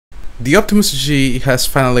The Optimus G has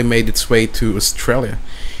finally made its way to Australia.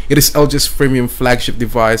 It is LG's premium flagship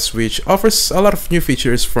device, which offers a lot of new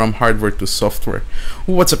features from hardware to software.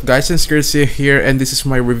 What's up guys, it's Garcia here, and this is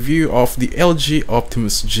my review of the LG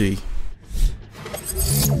Optimus G.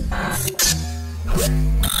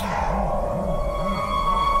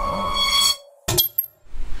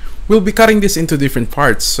 We'll be cutting this into different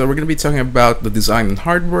parts, so we're going to be talking about the design and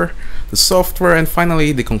hardware, the software, and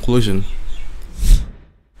finally the conclusion.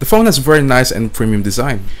 The phone has very nice and premium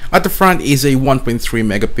design. At the front is a 1.3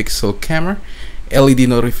 megapixel camera, LED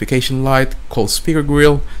notification light, call speaker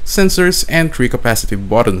grill, sensors, and 3 capacitive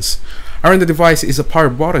buttons. Around the device is a power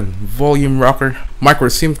button, volume rocker, micro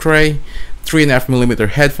SIM tray, 3.5mm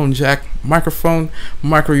headphone jack, microphone,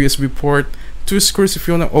 micro USB port, 2 screws if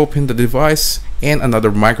you want to open the device, and another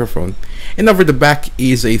microphone. And over the back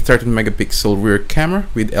is a 13 megapixel rear camera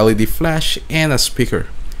with LED flash and a speaker.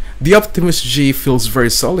 The Optimus G feels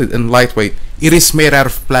very solid and lightweight. It is made out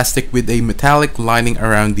of plastic with a metallic lining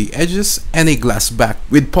around the edges and a glass back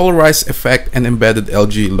with polarized effect and embedded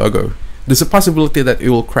LG logo. There's a possibility that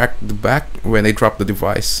it will crack the back when I drop the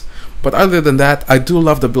device. But other than that, I do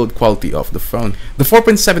love the build quality of the phone. The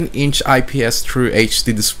 4.7-inch IPS True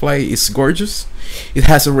HD display is gorgeous. It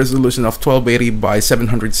has a resolution of 1280 by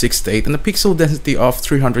 768 and a pixel density of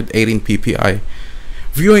 318 ppi.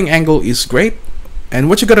 Viewing angle is great. And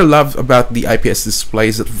what you gotta love about the IPS display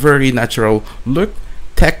is that very natural look.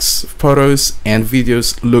 Text, photos, and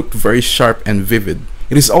videos look very sharp and vivid.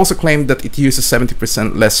 It is also claimed that it uses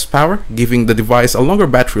 70% less power, giving the device a longer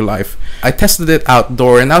battery life. I tested it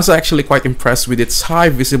outdoor and I was actually quite impressed with its high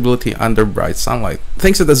visibility under bright sunlight.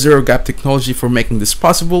 Thanks to the zero gap technology for making this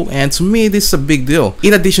possible, and to me this is a big deal.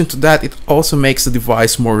 In addition to that, it also makes the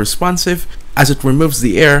device more responsive as it removes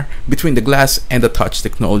the air between the glass and the touch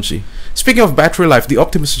technology. Speaking of battery life, the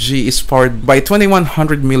Optimus G is powered by a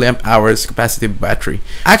 2100 mAh capacitive battery.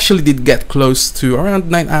 I actually did get close to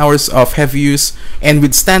around 9 hours of heavy use, and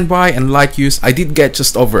with standby and light use, I did get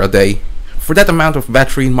just over a day. For that amount of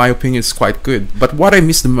battery, in my opinion, is quite good. But what I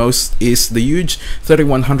miss the most is the huge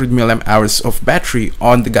 3100 mAh of battery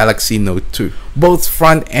on the Galaxy Note 2. Both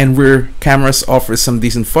front and rear cameras offer some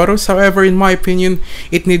decent photos, however, in my opinion,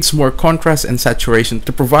 it needs more contrast and saturation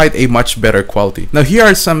to provide a much better quality. Now here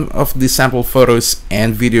are some of the sample photos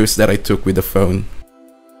and videos that I took with the phone.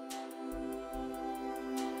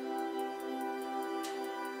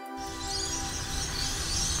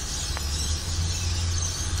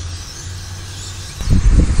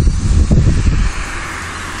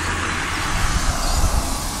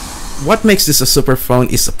 What makes this a super phone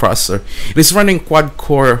is the processor. It is running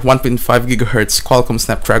quad-core 1.5 GHz Qualcomm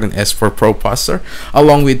Snapdragon S4 Pro processor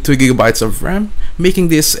along with 2 GB of RAM, making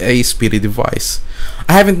this a speedy device.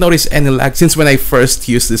 I haven't noticed any lag since when I first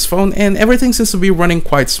used this phone, and everything seems to be running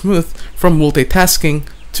quite smooth from multitasking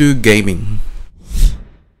to gaming.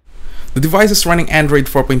 The device is running Android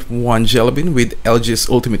 4.1 Jelly Bean with LG's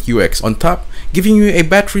Ultimate UX on top, giving you a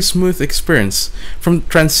battery smooth experience from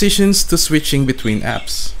transitions to switching between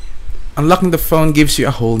apps. Unlocking the phone gives you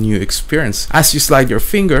a whole new experience. As you slide your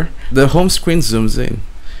finger, the home screen zooms in.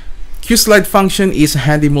 Q-Slide function is a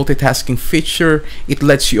handy multitasking feature. It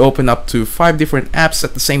lets you open up to 5 different apps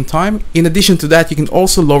at the same time. In addition to that, you can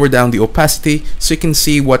also lower down the opacity so you can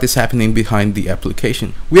see what is happening behind the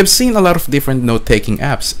application. We have seen a lot of different note-taking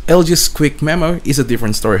apps. LG's Quick Memo is a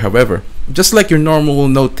different story, however. Just like your normal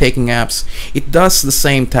note-taking apps, it does the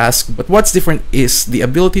same task, but what's different is the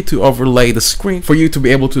ability to overlay the screen for you to be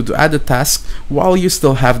able to do other tasks while you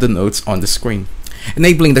still have the notes on the screen.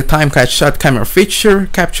 Enabling the time catch shot camera feature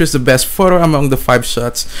captures the best photo among the 5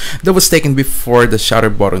 shots that was taken before the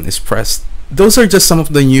shutter button is pressed. Those are just some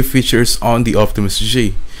of the new features on the Optimus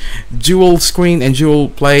G. Dual screen and dual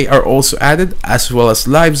play are also added, as well as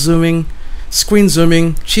live zooming, screen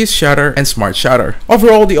zooming, cheese shutter, and smart shutter.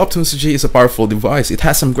 Overall, the Optimus G is a powerful device. It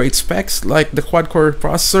has some great specs like the quad-core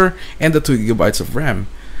processor and the 2 GB of RAM.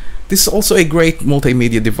 This is also a great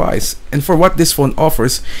multimedia device, and for what this phone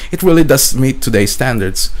offers, it really does meet today's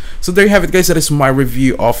standards. So there you have it guys, that is my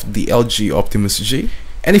review of the LG Optimus G.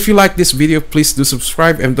 And if you like this video, please do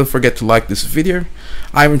subscribe and don't forget to like this video.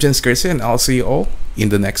 I'm Garcia, and I'll see you all in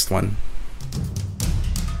the next one.